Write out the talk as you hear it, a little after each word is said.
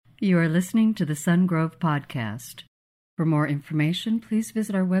You are listening to the Sungrove Podcast. For more information, please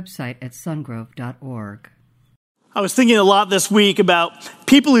visit our website at sungrove.org. I was thinking a lot this week about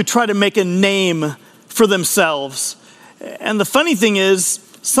people who try to make a name for themselves. And the funny thing is,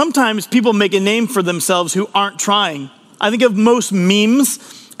 sometimes people make a name for themselves who aren't trying. I think of most memes,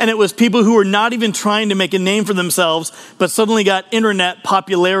 and it was people who were not even trying to make a name for themselves, but suddenly got internet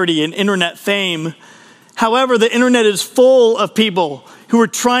popularity and internet fame. However, the internet is full of people who were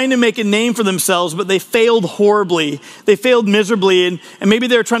trying to make a name for themselves, but they failed horribly. They failed miserably, and maybe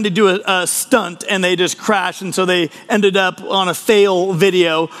they were trying to do a stunt and they just crashed, and so they ended up on a fail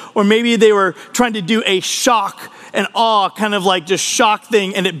video. Or maybe they were trying to do a shock and awe, kind of like just shock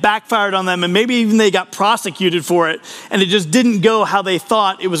thing, and it backfired on them, and maybe even they got prosecuted for it, and it just didn't go how they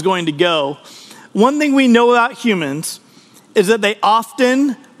thought it was going to go. One thing we know about humans is that they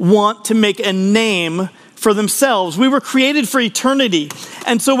often want to make a name for themselves. We were created for eternity.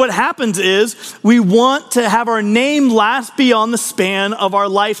 And so what happens is we want to have our name last beyond the span of our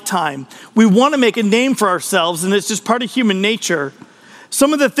lifetime. We want to make a name for ourselves, and it's just part of human nature.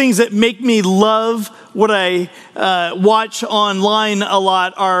 Some of the things that make me love what I watch online a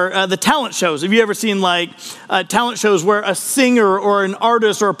lot are the talent shows. Have you ever seen talent shows where a singer or an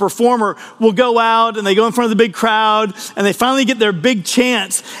artist or a performer will go out and they go in front of the big crowd and they finally get their big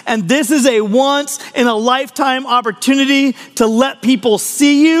chance? And this is a once in a lifetime opportunity to let people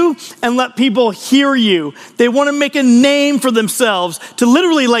see you and let people hear you. They want to make a name for themselves, to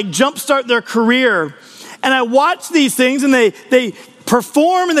literally jumpstart their career. And I watch these things and they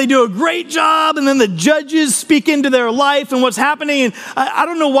perform and they do a great job, and then the judges speak into their life and what's happening. And I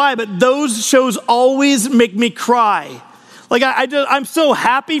don't know why, but those shows always make me cry. I'm so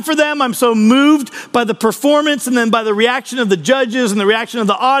happy for them. I'm so moved by the performance and then by the reaction of the judges and the reaction of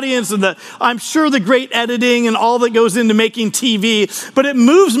the audience and I'm sure the great editing and all that goes into making TV. But it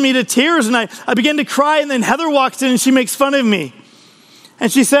moves me to tears, and I begin to cry, and then Heather walks in and she makes fun of me. And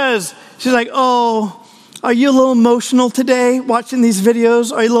she's like, "Oh, are you a little emotional today watching these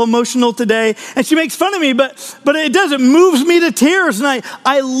videos? Are you a little emotional today?" And she makes fun of me, but it moves me to tears. And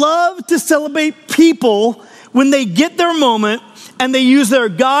I love to celebrate people when they get their moment and they use their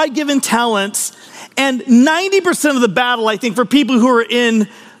God-given talents. And 90% of the battle, I think, for people who are in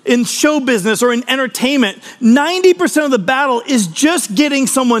show business or in entertainment, 90% of the battle is just getting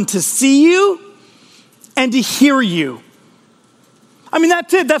someone to see you and to hear you. I mean,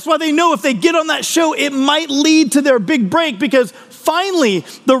 that's it. That's why they know if they get on that show, it might lead to their big break, because finally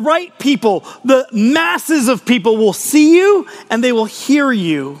the right people, the masses of people will see you and they will hear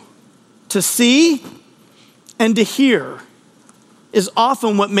you. To see and to hear is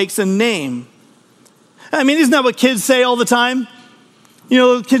often what makes a name. I mean, isn't that what kids say all the time? You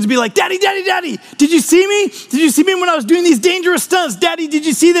know, kids be like, "Daddy, Daddy, Daddy, did you see me? Did you see me when I was doing these dangerous stunts? Daddy, did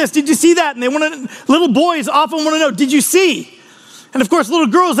you see this? Did you see that?" And little boys often want to know, "Did you see?" And of course, little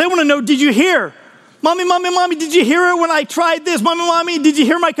girls, they want to know, "Did you hear? Mommy, Mommy, Mommy, did you hear it when I tried this? Mommy, Mommy, did you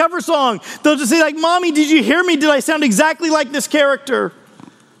hear my cover song?" They'll just say "Mommy, did you hear me? Did I sound exactly like this character?"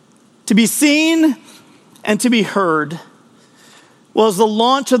 To be seen and to be heard. Well, as the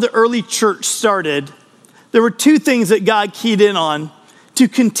launch of the early church started, there were two things that God keyed in on to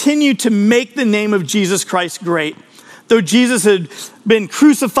continue to make the name of Jesus Christ great. Though Jesus had been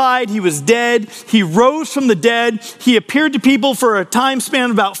crucified, he was dead, he rose from the dead, he appeared to people for a time span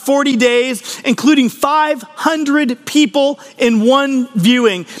of about 40 days, including 500 people in one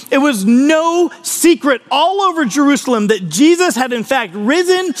viewing. It was no secret all over Jerusalem that Jesus had in fact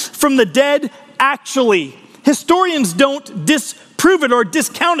risen from the dead actually. Historians don't disprove it or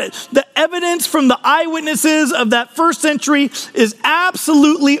discount it. The evidence from the eyewitnesses of that first century is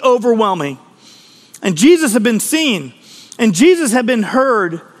absolutely overwhelming. And Jesus had been seen. And Jesus had been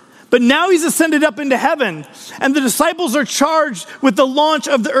heard, but now he's ascended up into heaven. And the disciples are charged with the launch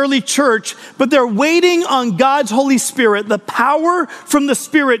of the early church, but they're waiting on God's Holy Spirit, the power from the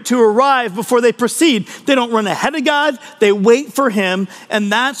Spirit to arrive before they proceed. They don't run ahead of God, they wait for him.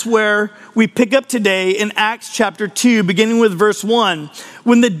 And that's where we pick up today in Acts chapter 2, beginning with verse 1.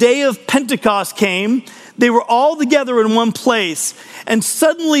 When the day of Pentecost came, they were all together in one place, and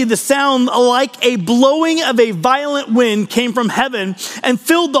suddenly the sound like a blowing of a violent wind came from heaven and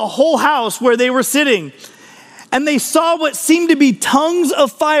filled the whole house where they were sitting. And they saw what seemed to be tongues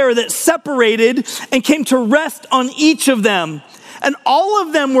of fire that separated and came to rest on each of them. And all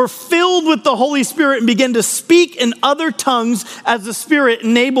of them were filled with the Holy Spirit and began to speak in other tongues as the Spirit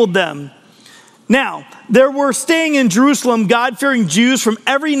enabled them. Now, there were staying in Jerusalem God-fearing Jews from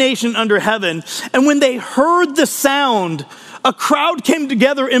every nation under heaven. And when they heard the sound A crowd came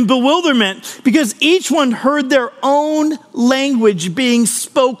together in bewilderment because each one heard their own language being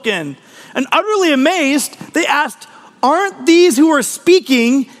spoken. And utterly amazed, they asked, "Aren't these who are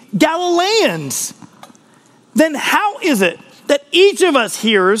speaking Galileans? Then how is it that each of us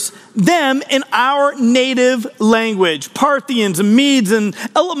hears them in our native language?" Parthians and Medes and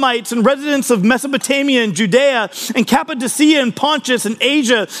Elamites and residents of Mesopotamia and Judea and Cappadocia and Pontus and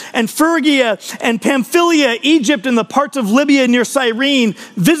Asia and Phrygia and Pamphylia, Egypt and the parts of Libya near Cyrene,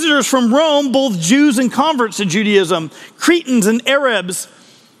 visitors from Rome, both Jews and converts to Judaism, Cretans and Arabs.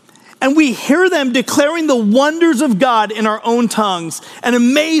 And we hear them declaring the wonders of God in our own tongues. And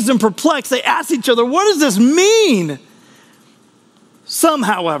amazed and perplexed, they ask each other, "What does this mean?" Some,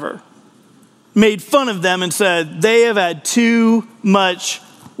 however, made fun of them and said, "They have had too much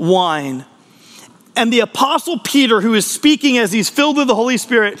wine." And the Apostle Peter, who is speaking as he's filled with the Holy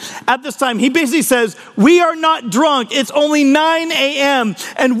Spirit at this time, he basically says, "We are not drunk. It's only 9 a.m.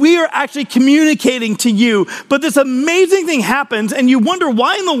 and we are actually communicating to you." But this amazing thing happens, and you wonder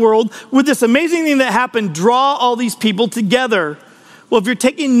why in the world would this amazing thing that happened draw all these people together? Well, if you're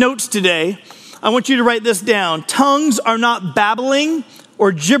taking notes today, I want you to write this down. Tongues are not babbling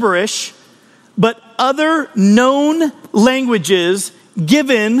or gibberish, but other known languages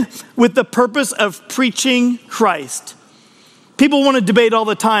given with the purpose of preaching Christ. People want to debate all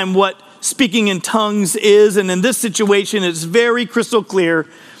the time what speaking in tongues is, and in this situation, it's very crystal clear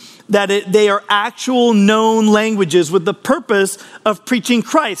that they are actual known languages with the purpose of preaching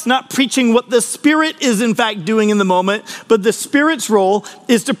Christ, not preaching what the Spirit is in fact doing in the moment, but the Spirit's role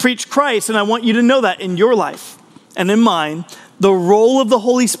is to preach Christ, and I want you to know that in your life and in mine, the role of the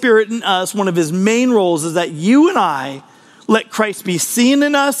Holy Spirit in us, one of his main roles is that you and I let Christ be seen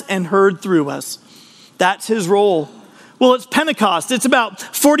in us and heard through us. That's his role. Well, it's Pentecost. It's about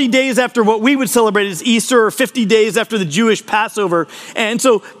 40 days after what we would celebrate as Easter, or 50 days after the Jewish Passover. And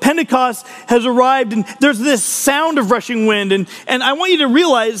so Pentecost has arrived, and there's this sound of rushing wind. And I want you to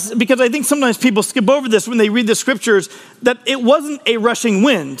realize, because I think sometimes people skip over this when they read the scriptures, that it wasn't a rushing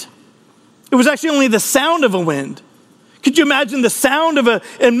wind. It was actually only the sound of a wind. Could you imagine the sound of an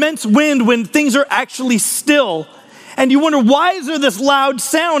immense wind when things are actually still? And you wonder, why is there this loud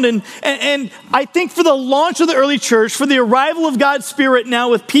sound? And I think for the launch of the early church, for the arrival of God's Spirit now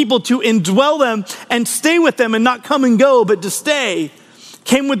with people to indwell them and stay with them and not come and go, but to stay,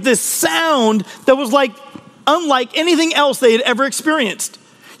 came with this sound that was unlike anything else they had ever experienced.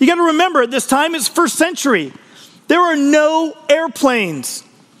 You got to remember, at this time, it's first century. There are no airplanes.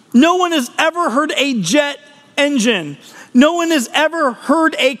 No one has ever heard a jet engine. No one has ever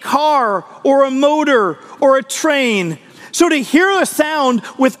heard a car or a motor or a train. So to hear a sound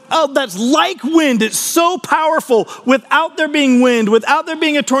that's like wind, it's so powerful without there being wind, without there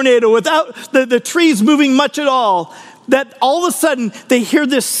being a tornado, without the trees moving much at all, that all of a sudden they hear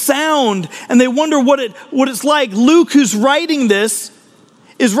this sound and they wonder what it's like. Luke, who's writing this,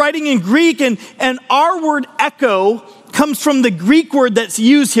 is writing in Greek, and our word echo comes from the Greek word that's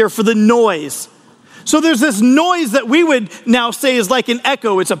used here for the noise. So there's this noise that we would now say is like an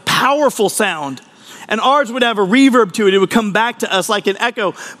echo. It's a powerful sound. And ours would have a reverb to it. It would come back to us like an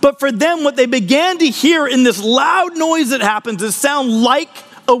echo. But for them, what they began to hear in this loud noise that happens is sound like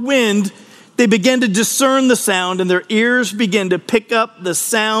a wind. They began to discern the sound, and their ears began to pick up the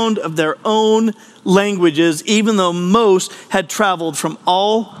sound of their own languages, even though most had traveled from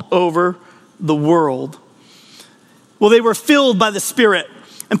all over the world. Well, they were filled by the Spirit.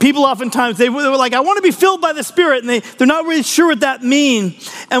 And people oftentimes, they were like, I want to be filled by the Spirit. And they're not really sure what that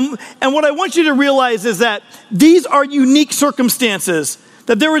means. And what I want you to realize is that these are unique circumstances.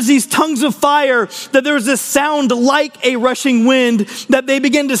 That there was these tongues of fire, that there was this sound like a rushing wind, that they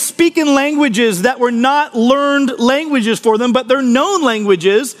began to speak in languages that were not learned languages for them, but they're known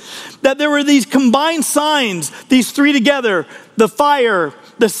languages, that there were these combined signs, these three together, the fire,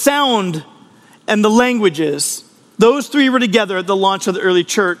 the sound, and the languages. Those three were together at the launch of the early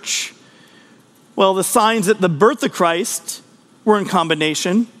church. Well, the signs at the birth of Christ were in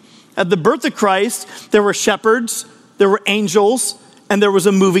combination. At the birth of Christ, there were shepherds, there were angels, and there was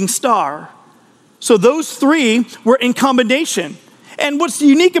a moving star. So those three were in combination. And what's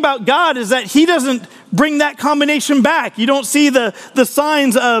unique about God is that he doesn't bring that combination back. You don't see the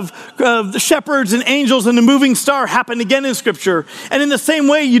signs of the shepherds and angels and the moving star happen again in Scripture. And in the same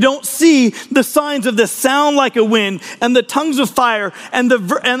way, you don't see the signs of the sound like a wind and the tongues of fire and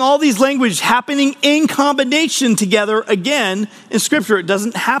all these languages happening in combination together again in Scripture. It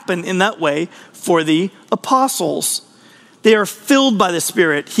doesn't happen in that way for the apostles. They are filled by the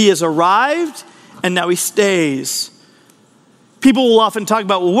Spirit. He has arrived and now he stays. People will often talk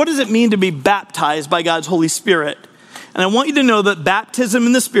about, well, what does it mean to be baptized by God's Holy Spirit? And I want you to know that baptism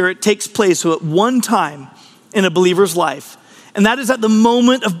in the Spirit takes place at one time in a believer's life. And that is at the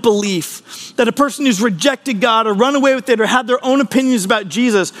moment of belief, that a person who's rejected God or run away with it or had their own opinions about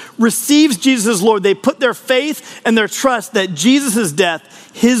Jesus receives Jesus as Lord. They put their faith and their trust that Jesus'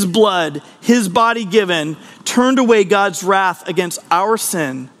 death, his blood, his body given, turned away God's wrath against our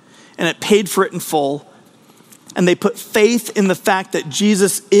sin, and it paid for it in full. And they put faith in the fact that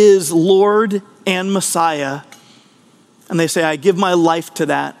Jesus is Lord and Messiah. And they say, I give my life to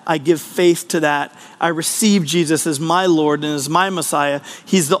that. I give faith to that. I receive Jesus as my Lord and as my Messiah.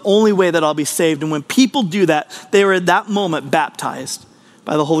 He's the only way that I'll be saved. And when people do that, they are at that moment baptized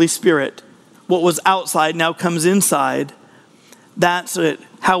by the Holy Spirit. What was outside now comes inside. That's it.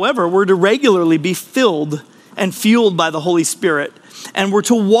 However, we're to regularly be filled and fueled by the Holy Spirit. And we're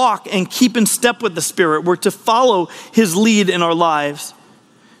to walk and keep in step with the Spirit. We're to follow his lead in our lives.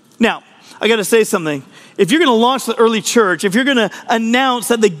 Now, I got to say something. If you're going to launch the early church, if you're going to announce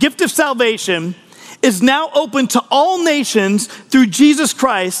that the gift of salvation is now open to all nations through Jesus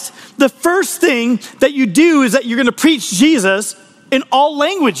Christ, the first thing that you do is that you're going to preach Jesus in all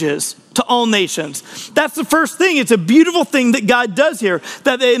languages to all nations. That's the first thing. It's a beautiful thing that God does here,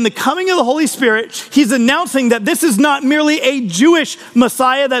 that in the coming of the Holy Spirit, he's announcing that this is not merely a Jewish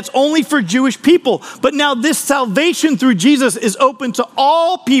Messiah that's only for Jewish people, but now this salvation through Jesus is open to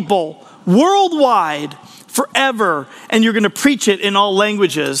all people worldwide forever, and you're going to preach it in all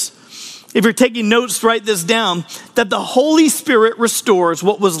languages. If you're taking notes, write this down, that the Holy Spirit restores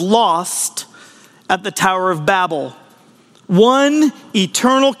what was lost at the Tower of Babel. One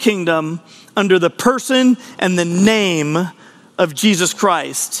eternal kingdom under the person and the name of Jesus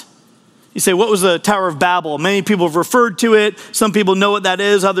Christ. You say, what was the Tower of Babel? Many people have referred to it. Some people know what that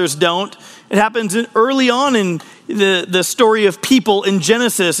is, others don't. It happens early on in the story of people in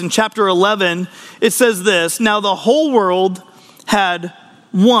Genesis. In chapter 11, it says this, now the whole world had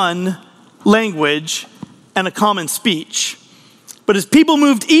one language and a common speech. But as people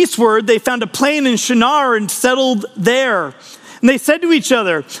moved eastward, they found a plain in Shinar and settled there. And they said to each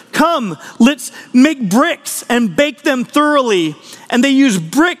other, come, let's make bricks and bake them thoroughly. And they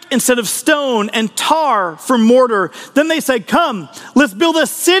used brick instead of stone and tar for mortar. Then they said, come, let's build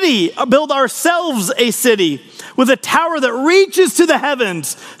ourselves a city with a tower that reaches to the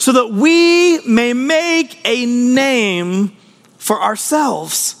heavens so that we may make a name for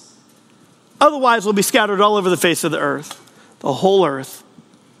ourselves. Otherwise, we'll be scattered all over the face of the earth, the whole earth.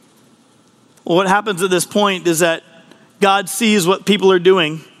 Well, what happens at this point is that God sees what people are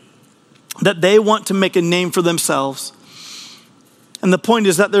doing, that they want to make a name for themselves. And the point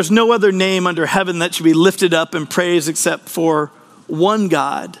is that there's no other name under heaven that should be lifted up and praised except for one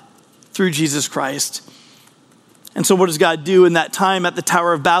God through Jesus Christ. And so what does God do in that time at the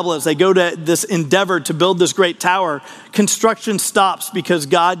Tower of Babel as they go to this endeavor to build this great tower? Construction stops because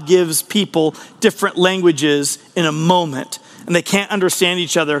God gives people different languages in a moment. And they can't understand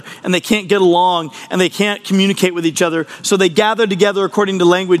each other, and they can't get along, and they can't communicate with each other. So they gather together according to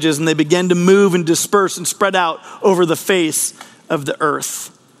languages, and they begin to move and disperse and spread out over the face of the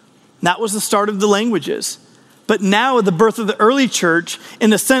earth. And that was the start of the languages. But now at the birth of the early church,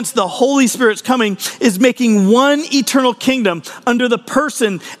 in a sense, the Holy Spirit's coming is making one eternal kingdom under the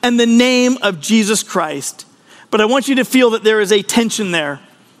person and the name of Jesus Christ. But I want you to feel that there is a tension there.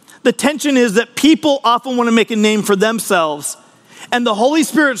 The tension is that people often want to make a name for themselves. And the Holy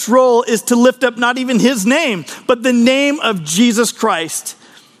Spirit's role is to lift up not even his name, but the name of Jesus Christ.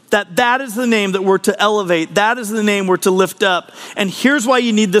 That is the name that we're to elevate. That is the name we're to lift up. And here's why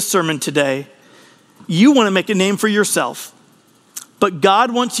you need this sermon today. You want to make a name for yourself. But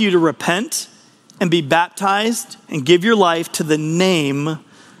God wants you to repent and be baptized and give your life to the name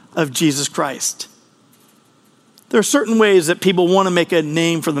of Jesus Christ. There are certain ways that people want to make a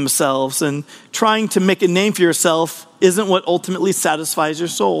name for themselves, and trying to make a name for yourself isn't what ultimately satisfies your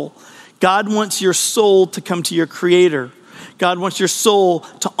soul. God wants your soul to come to your Creator. God wants your soul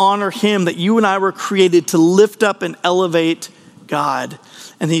to honor him, that you and I were created to lift up and elevate God.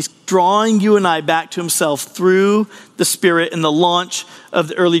 And he's drawing you and I back to himself through the Spirit in the launch of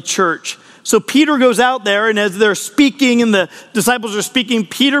the early church. So Peter goes out there, and as they're speaking and the disciples are speaking,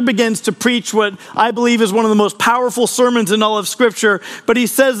 Peter begins to preach what I believe is one of the most powerful sermons in all of Scripture. But he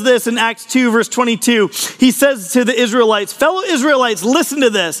says this in Acts 2, verse 22. He says to the Israelites, fellow Israelites, listen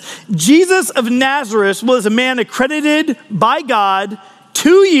to this. Jesus of Nazareth was a man accredited by God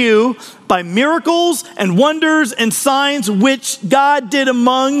to you by miracles and wonders and signs which God did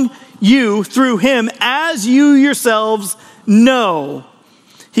among you through him, as you yourselves know.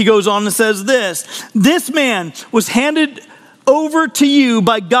 He goes on and says this man was handed over to you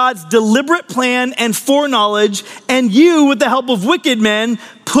by God's deliberate plan and foreknowledge, and you, with the help of wicked men,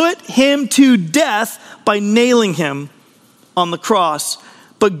 put him to death by nailing him on the cross.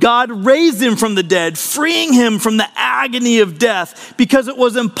 But God raised him from the dead, freeing him from the agony of death, because it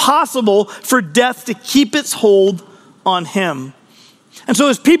was impossible for death to keep its hold on him. And so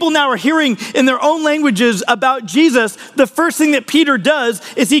as people now are hearing in their own languages about Jesus, the first thing that Peter does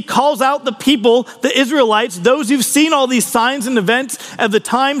is he calls out the people, the Israelites, those who've seen all these signs and events of the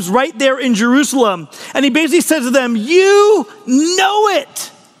times right there in Jerusalem. And he basically says to them, you know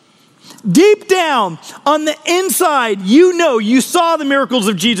it. Deep down on the inside, you saw the miracles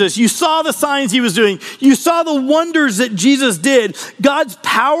of Jesus. You saw the signs he was doing. You saw the wonders that Jesus did. God's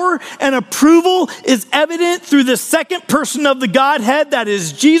power and approval is evident through the second person of the Godhead, that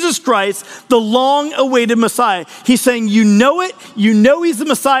is Jesus Christ, the long-awaited Messiah. He's saying, you know it. You know he's the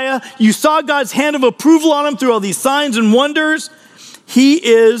Messiah. You saw God's hand of approval on him through all these signs and wonders. He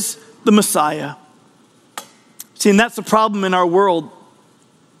is the Messiah. See, and that's the problem in our world,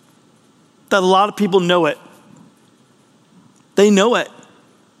 that a lot of people know it. They know it.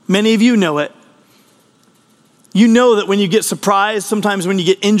 Many of you know it. You know that when you get surprised, sometimes when you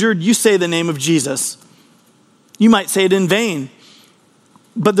get injured, you say the name of Jesus. You might say it in vain.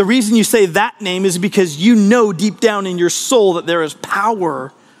 But the reason you say that name is because you know deep down in your soul that there is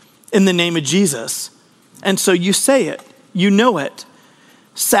power in the name of Jesus. And so you say it. You know it.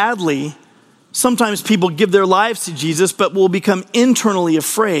 Sadly, sometimes people give their lives to Jesus, but will become internally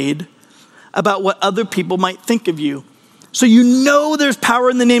afraid about what other people might think of you. So you know there's power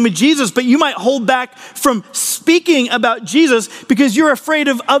in the name of Jesus, but you might hold back from speaking about Jesus because you're afraid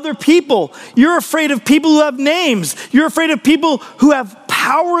of other people. You're afraid of people who have names. You're afraid of people who have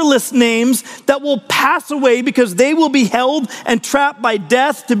powerless names that will pass away because they will be held and trapped by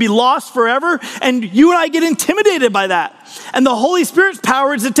death to be lost forever. And you and I get intimidated by that. And the Holy Spirit's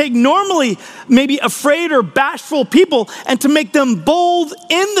power is to take normally maybe afraid or bashful people and to make them bold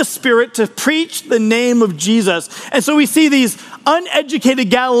in the Spirit to preach the name of Jesus. And so we see these uneducated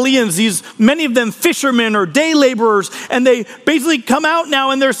Galileans, many of them fishermen or day laborers, and they basically come out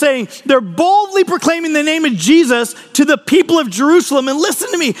now and they're boldly proclaiming the name of Jesus to the people of Jerusalem. And listen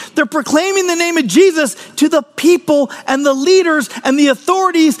to me, they're proclaiming the name of Jesus to the people and the leaders and the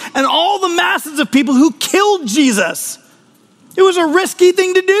authorities and all the masses of people who killed Jesus. It was a risky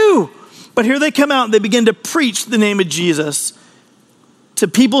thing to do. But here they come out and they begin to preach the name of Jesus to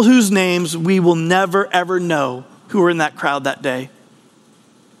people whose names we will never, ever know who were in that crowd that day.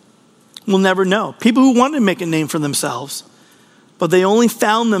 We'll never know. People who wanted to make a name for themselves, but they only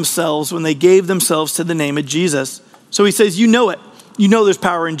found themselves when they gave themselves to the name of Jesus. So he says, you know it. You know there's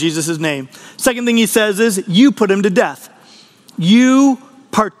power in Jesus' name. Second thing he says is, you put him to death. You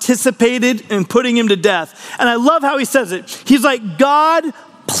participated in putting him to death. And I love how he says it. He's like, God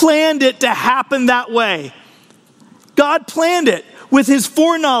planned it to happen that way. God planned it with his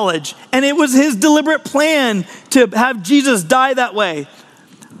foreknowledge, and it was his deliberate plan to have Jesus die that way.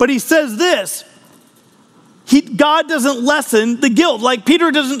 But he says this, God doesn't lessen the guilt. Like Peter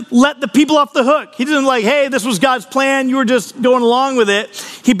doesn't let the people off the hook. He doesn't like, hey, this was God's plan. You were just going along with it.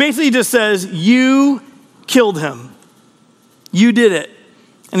 He basically just says, you killed him. You did it.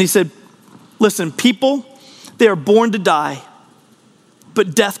 And he said, listen, people, they are born to die,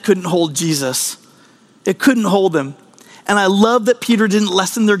 but death couldn't hold Jesus. It couldn't hold him. And I love that Peter didn't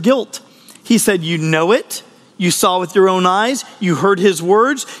lessen their guilt. He said, you know it. You saw with your own eyes. You heard his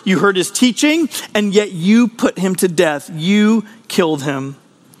words. You heard his teaching. And yet you put him to death. You killed him.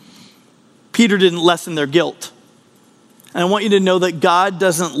 Peter didn't lessen their guilt. And I want you to know that God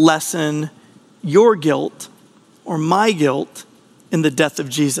doesn't lessen your guilt or my guilt in the death of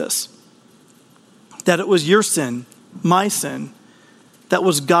Jesus. That it was your sin, my sin, that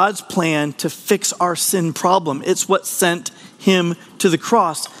was God's plan to fix our sin problem. It's what sent him to the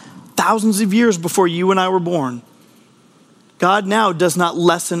cross thousands of years before you and I were born. God now does not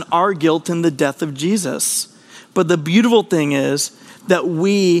lessen our guilt in the death of Jesus. But the beautiful thing is that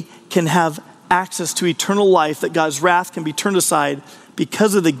we can have access to eternal life, that God's wrath can be turned aside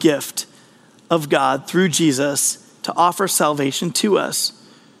because of the gift of God through Jesus to offer salvation to us.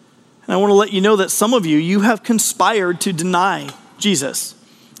 And I want to let you know that some of you have conspired to deny Jesus.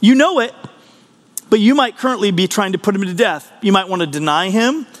 You know it, but you might currently be trying to put him to death. You might want to deny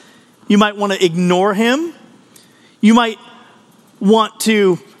him. You might want to ignore him. You might want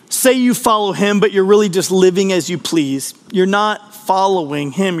to say you follow him, but you're really just living as you please. You're not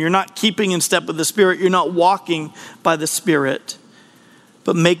following him. You're not keeping in step with the Spirit. You're not walking by the Spirit.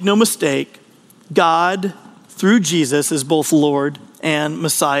 But make no mistake, God, through Jesus, is both Lord and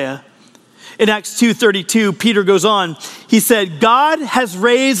Messiah. In Acts 2:32, Peter goes on. He said, God has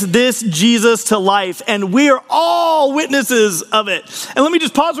raised this Jesus to life, and we are all witnesses of it. And let me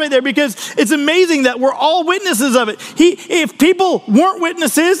just pause right there because it's amazing that we're all witnesses of it. If people weren't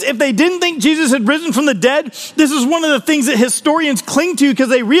witnesses, if they didn't think Jesus had risen from the dead, this is one of the things that historians cling to because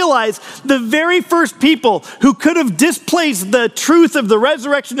they realize the very first people who could have displaced the truth of the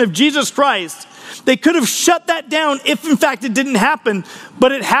resurrection of Jesus Christ, they could have shut that down if in fact it didn't happen,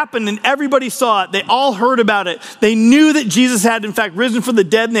 but it happened and everybody saw it. They all heard about it. They knew that Jesus had in fact risen from the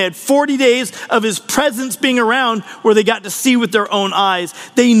dead, and they had 40 days of his presence being around where they got to see with their own eyes.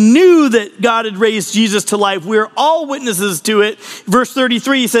 They knew that God had raised Jesus to life. We're all witnesses to it. Verse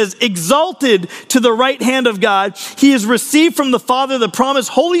 33 says, exalted to the right hand of God, he has received from the Father the promised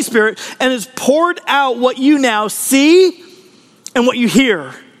Holy Spirit and has poured out what you now see and what you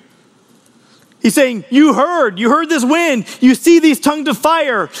hear. He's saying, you heard this wind. You see these tongues of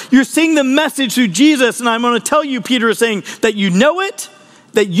fire. You're seeing the message through Jesus. And I'm going to tell you, Peter is saying, that you know it,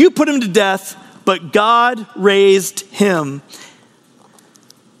 that you put him to death, but God raised him.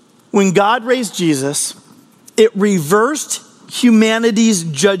 When God raised Jesus, it reversed humanity's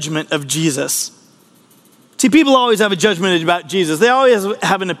judgment of Jesus. See, people always have a judgment about Jesus. They always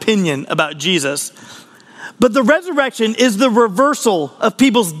have an opinion about Jesus. But the resurrection is the reversal of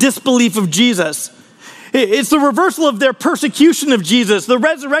people's disbelief of Jesus. It's the reversal of their persecution of Jesus. The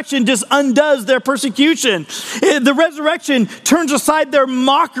resurrection just undoes their persecution. The resurrection turns aside their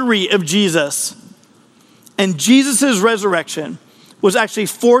mockery of Jesus. And Jesus' resurrection was actually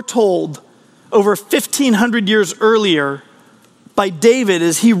foretold over 1,500 years earlier by David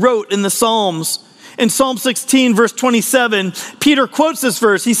as he wrote in the Psalms. In Psalm 16, verse 27, Peter quotes this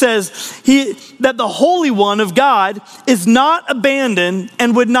verse. He says that the Holy One of God is not abandoned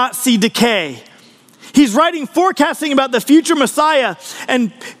and would not see decay. He's writing, forecasting about the future Messiah.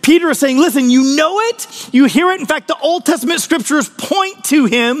 And Peter is saying, listen, you know it, you hear it. In fact, the Old Testament scriptures point to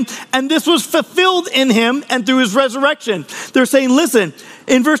him, and this was fulfilled in him and through his resurrection. They're saying, listen,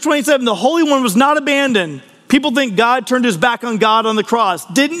 in verse 27, the Holy One was not abandoned. People think God turned his back on God on the cross.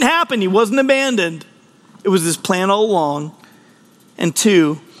 Didn't happen. He wasn't abandoned. It was his plan all along. And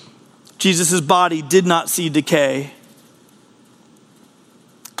two, Jesus' body did not see decay.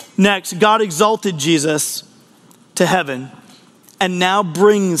 Next, God exalted Jesus to heaven and now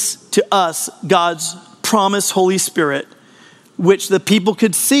brings to us God's promised Holy Spirit, which the people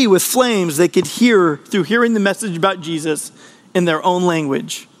could see with flames. They could hear through hearing the message about Jesus in their own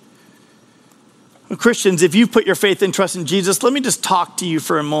language. Christians, if you've put your faith and trust in Jesus, let me just talk to you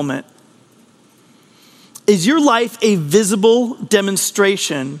for a moment. Is your life a visible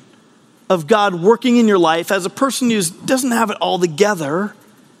demonstration of God working in your life as a person who doesn't have it all together,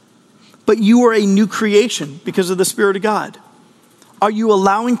 but you are a new creation because of the Spirit of God? Are you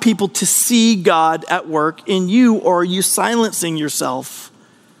allowing people to see God at work in you, or are you silencing yourself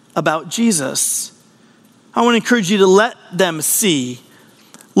about Jesus? I want to encourage you to let them see.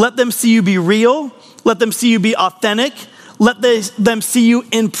 Let them see you be real. Let them see you be authentic. Let them see you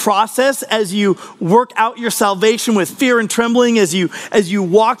in process as you work out your salvation with fear and trembling, as you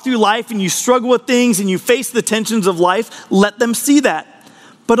walk through life and you struggle with things and you face the tensions of life. Let them see that.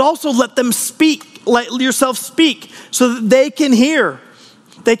 But also let them speak, let yourself speak so that they can hear.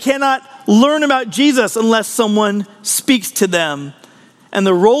 They cannot learn about Jesus unless someone speaks to them. And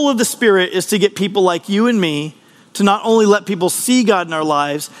the role of the Spirit is to get people like you and me to not only let people see God in our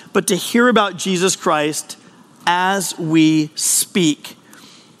lives, but to hear about Jesus Christ as we speak.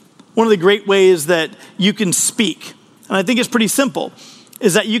 One of the great ways that you can speak, and I think it's pretty simple,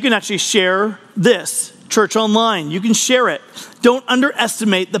 is that you can actually share this, Church Online. You can share it. Don't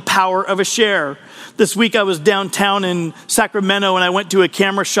underestimate the power of a share. This week I was downtown in Sacramento and I went to a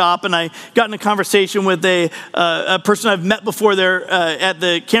camera shop and I got in a conversation with a person I've met before there at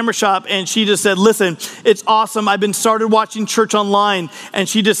the camera shop, and she just said, listen, it's awesome. I've been started watching Church Online, and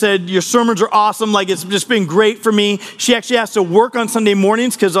she just said, your sermons are awesome. Like, it's just been great for me. She actually has to work on Sunday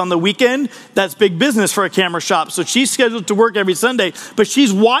mornings because on the weekend, that's big business for a camera shop. So she's scheduled to work every Sunday, but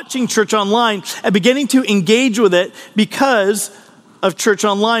she's watching Church Online and beginning to engage with it because of Church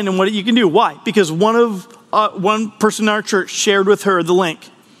Online and what you can do. Why? Because one person in our church shared with her the link.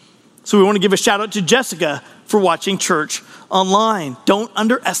 So we want to give a shout out to Jessica for watching Church Online. Don't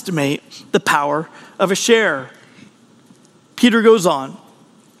underestimate the power of a share. Peter goes on.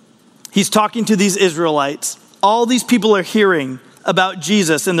 He's talking to these Israelites. All these people are hearing about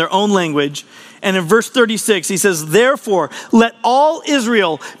Jesus in their own language. And in verse 36, he says, therefore, let all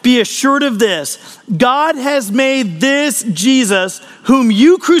Israel be assured of this. God has made this Jesus, whom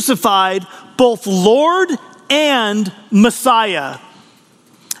you crucified, both Lord and Messiah.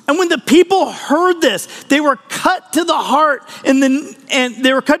 And when the people heard this, they were cut to the heart, and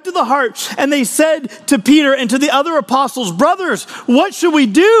they said to Peter and to the other apostles, "Brothers, what should we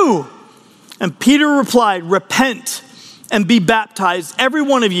do?" And Peter replied, "Repent and be baptized, every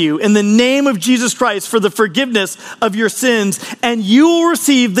one of you, in the name of Jesus Christ for the forgiveness of your sins, and you will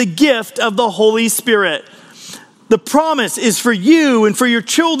receive the gift of the Holy Spirit. The promise is for you and for your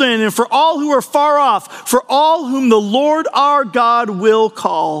children and for all who are far off, for all whom the Lord our God will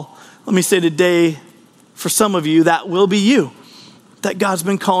call." Let me say today, for some of you, that will be you, that God's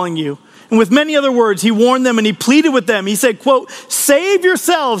been calling you. And with many other words, he warned them and he pleaded with them. He said, quote, "Save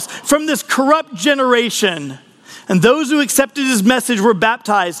yourselves from this corrupt generation." And those who accepted his message were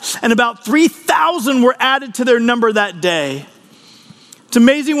baptized, and about 3,000 were added to their number that day. It's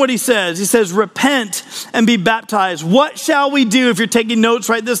amazing what he says. He says, repent and be baptized. What shall we do? If you're taking notes,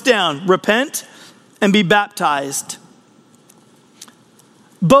 write this down. Repent and be baptized.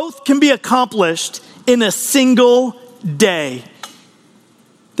 Both can be accomplished in a single day.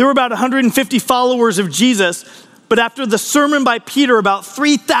 There were about 150 followers of Jesus, but after the sermon by Peter, about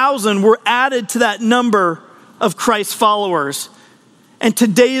 3,000 were added to that number of Christ's followers. And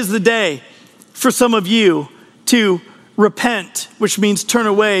today is the day for some of you to repent, which means turn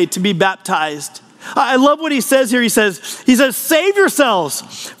away, to be baptized. I love what he says here. He says, save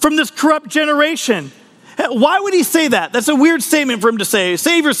yourselves from this corrupt generation. Why would he say that? That's a weird statement for him to say.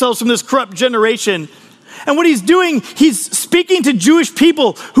 Save yourselves from this corrupt generation. And what he's doing, he's speaking to Jewish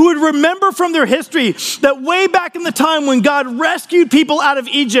people who would remember from their history that way back in the time when God rescued people out of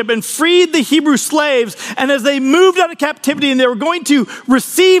Egypt and freed the Hebrew slaves, and as they moved out of captivity and they were going to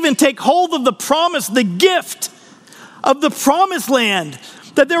receive and take hold of the promise, the gift of the promised land,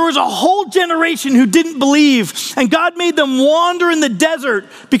 that there was a whole generation who didn't believe, and God made them wander in the desert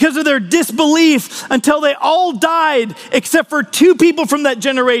because of their disbelief until they all died except for 2 people from that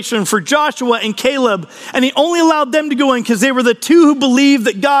generation, for Joshua and Caleb. And he only allowed them to go in because they were the 2 who believed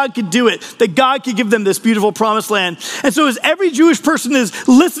that God could do it, that God could give them this beautiful promised land. And so as every Jewish person is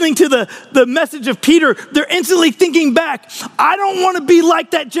listening to the message of Peter, they're instantly thinking back, I don't want to be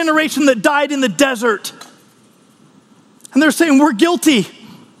like that generation that died in the desert. And they're saying, we're guilty.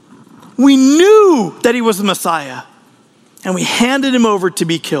 We knew that he was the Messiah, and we handed him over to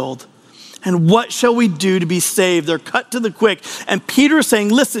be killed. And what shall we do to be saved? They're cut to the quick. And Peter is saying,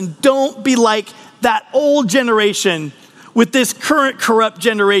 listen, don't be like that old generation with this current corrupt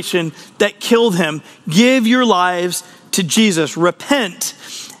generation that killed him. Give your lives to Jesus. Repent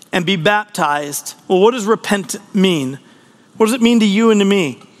and be baptized. Well, what does repent mean? What does it mean to you and to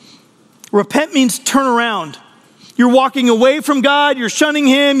me? Repent means turn around. You're walking away from God, you're shunning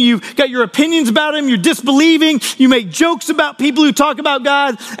him, you've got your opinions about him, you're disbelieving, you make jokes about people who talk about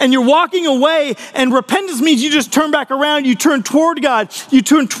God, and you're walking away, and repentance means you just turn back around, you turn toward God, you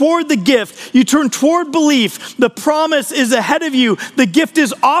turn toward the gift, you turn toward belief. The promise is ahead of you, the gift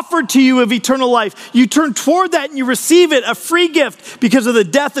is offered to you of eternal life. You turn toward that and you receive it, a free gift because of the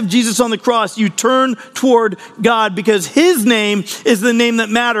death of Jesus on the cross. You turn toward God because his name is the name that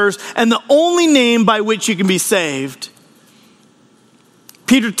matters and the only name by which you can be saved.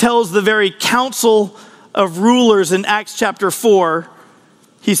 Peter tells the very council of rulers in Acts chapter 4,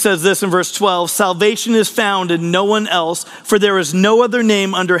 he says this in verse 12, salvation is found in no one else, for there is no other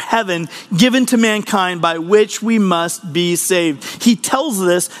name under heaven given to mankind by which we must be saved. He tells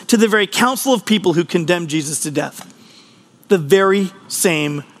this to the very council of people who condemned Jesus to death. The very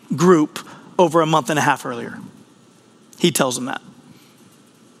same group over a month and a half earlier. He tells them that.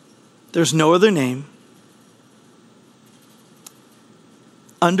 There's no other name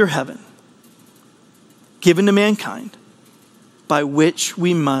under heaven, given to mankind, by which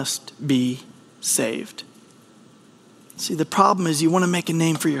we must be saved. See, the problem is you want to make a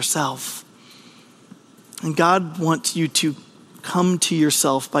name for yourself. And God wants you to come to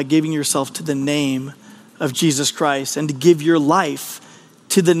yourself by giving yourself to the name of Jesus Christ and to give your life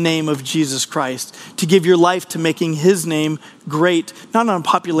to the name of Jesus Christ, to give your life to making his name great, not on a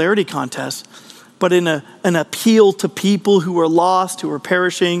popularity contest, but in an appeal to people who are lost, who are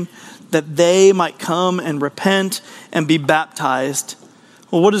perishing, that they might come and repent and be baptized.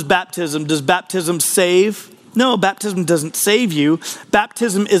 Well, what is baptism? Does baptism save? No, baptism doesn't save you.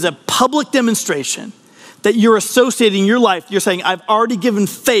 Baptism is a public demonstration that you're associating your life. You're saying, I've already given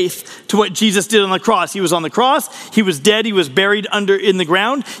faith to what Jesus did on the cross. He was on the cross. He was dead. He was buried in the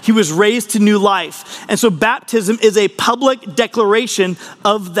ground. He was raised to new life. And so baptism is a public declaration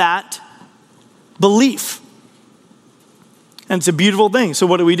of that belief. And it's a beautiful thing. So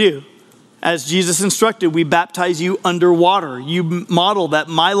what do? As Jesus instructed, we baptize you underwater. You model that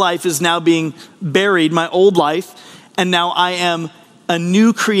my life is now being buried, my old life, and now I am a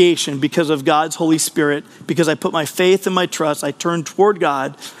new creation because of God's Holy Spirit, because I put my faith and my trust, I turned toward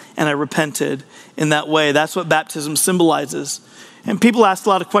God and I repented in that way. That's what baptism symbolizes. And people ask a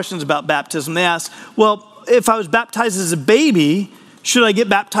lot of questions about baptism. They ask, well, if I was baptized as a baby, should I get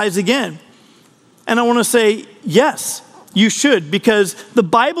baptized again? And I want to say, yes, you should, because the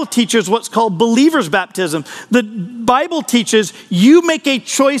Bible teaches what's called believer's baptism. The Bible teaches you make a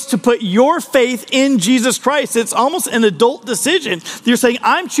choice to put your faith in Jesus Christ. It's almost an adult decision. You're saying,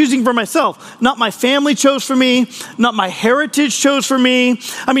 I'm choosing for myself. Not my family chose for me, not my heritage chose for me.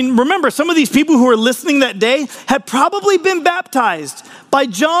 I mean, remember, some of these people who were listening that day had probably been baptized by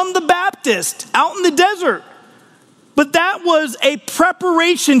John the Baptist out in the desert. But that was a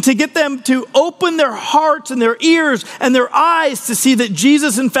preparation to get them to open their hearts and their ears and their eyes to see that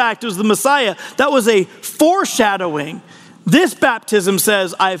Jesus, in fact, was the Messiah. That was a foreshadowing. This baptism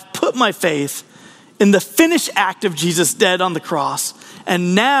says, I've put my faith in the finished act of Jesus dead on the cross.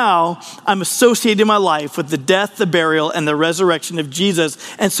 And now I'm associating my life with the death, the burial, and the resurrection of Jesus.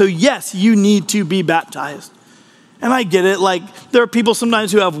 And so, yes, you need to be baptized. And I get it, like there are people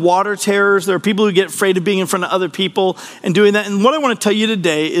sometimes who have water terrors. There are people who get afraid of being in front of other people and doing that. And what I want to tell you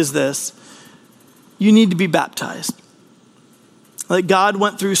today is this: you need to be baptized. Like God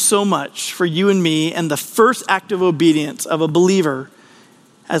went through so much for you and me, and the first act of obedience of a believer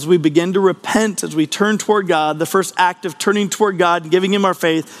as we begin to repent, as we turn toward God, the first act of turning toward God and giving him our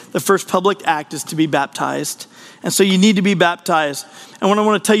faith, the first public act is to be baptized. And so you need to be baptized. And what I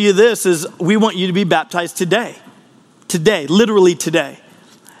want to tell you this is we want you to be baptized today. Today, literally today.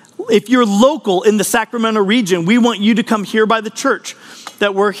 If you're local in the Sacramento region, we want you to come here by the church.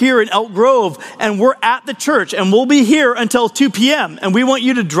 That we're here in Elk Grove and we're at the church and we'll be here until 2 p.m. And we want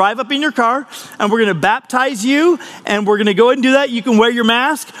you to drive up in your car and we're going to baptize you and we're going to go ahead and do that. You can wear your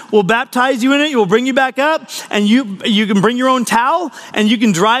mask. We'll baptize you in it. We'll bring you back up and you can bring your own towel and you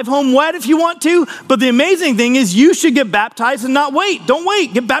can drive home wet if you want to. But the amazing thing is you should get baptized and not wait. Don't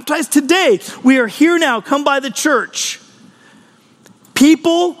wait. Get baptized today. We are here now. Come by the church.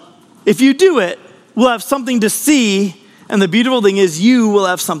 People, if you do it, will have something to see. And the beautiful thing is you will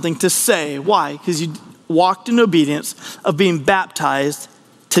have something to say. Why? Because you walked in obedience of being baptized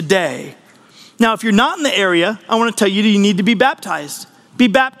today. Now, if you're not in the area, I want to tell you that you need to be baptized. Be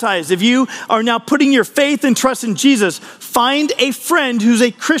baptized. If you are now putting your faith and trust in Jesus, find a friend who's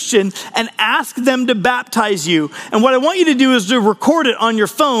a Christian and ask them to baptize you. And what I want you to do is to record it on your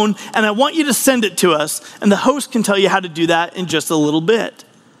phone, and I want you to send it to us. And the host can tell you how to do that in just a little bit.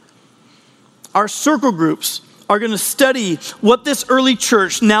 Our circle groups are going to study what this early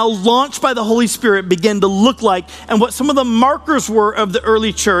church, now launched by the Holy Spirit, began to look like and what some of the markers were of the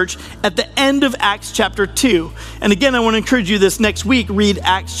early church at the end of Acts chapter 2. And again, I want to encourage you this next week, read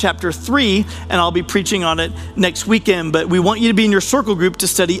Acts chapter 3, and I'll be preaching on it next weekend. But we want you to be in your circle group to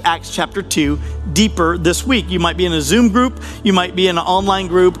study Acts chapter 2 deeper this week. You might be in a Zoom group, you might be in an online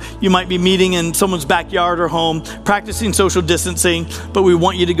group, you might be meeting in someone's backyard or home, practicing social distancing, but we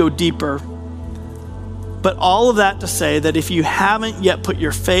want you to go deeper. But all of that to say that if you haven't yet put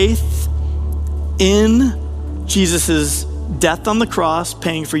your faith in Jesus' death on the cross,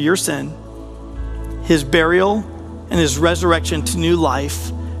 paying for your sin, his burial and his resurrection to new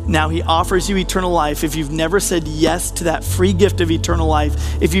life, now he offers you eternal life. If you've never said yes to that free gift of eternal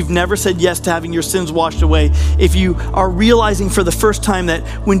life, if you've never said yes to having your sins washed away, if you are realizing for the first time that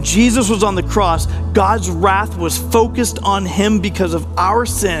when Jesus was on the cross, God's wrath was focused on him because of our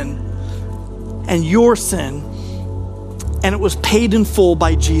sin and your sin, and it was paid in full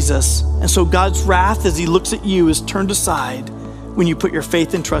by Jesus. And so God's wrath, as he looks at you, is turned aside when you put your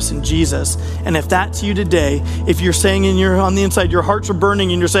faith and trust in Jesus. And if that's you today, if you're saying on the inside, your hearts are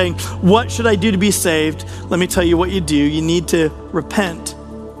burning and you're saying, what should I do to be saved? Let me tell you what you do. You need to repent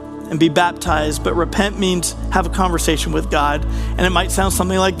and be baptized. But repent means have a conversation with God. And it might sound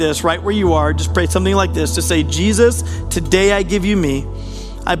something like this, right where you are. Just pray something like this to say, Jesus, today I give you me.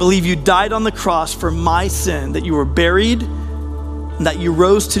 I believe you died on the cross for my sin, that you were buried, and that you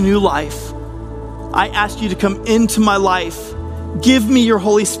rose to new life. I ask you to come into my life. Give me your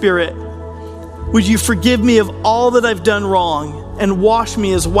Holy Spirit. Would you forgive me of all that I've done wrong and wash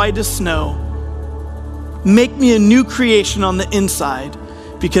me as white as snow? Make me a new creation on the inside,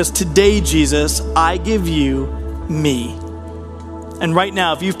 because today, Jesus, I give you me. And right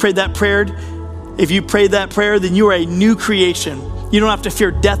now, if you've prayed that prayer, then you are a new creation. You don't have to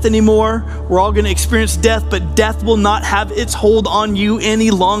fear death anymore. We're all going to experience death, but death will not have its hold on you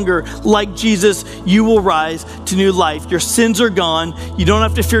any longer. Like Jesus, you will rise to new life. Your sins are gone. You don't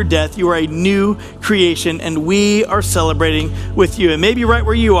have to fear death. You are a new creation, and we are celebrating with you. And maybe right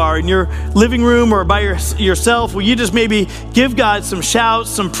where you are, in your living room or by yourself, will you just maybe give God some shouts,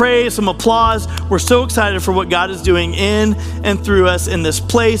 some praise, some applause? We're so excited for what God is doing in and through us in this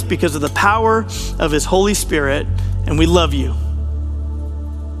place because of the power of His Holy Spirit, and we love you.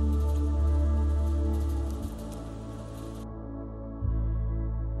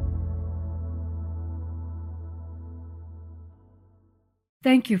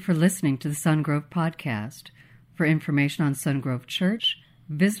 Thank you for listening to the Sungrove Podcast. For information on Sungrove Church,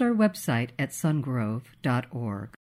 visit our website at sungrove.org.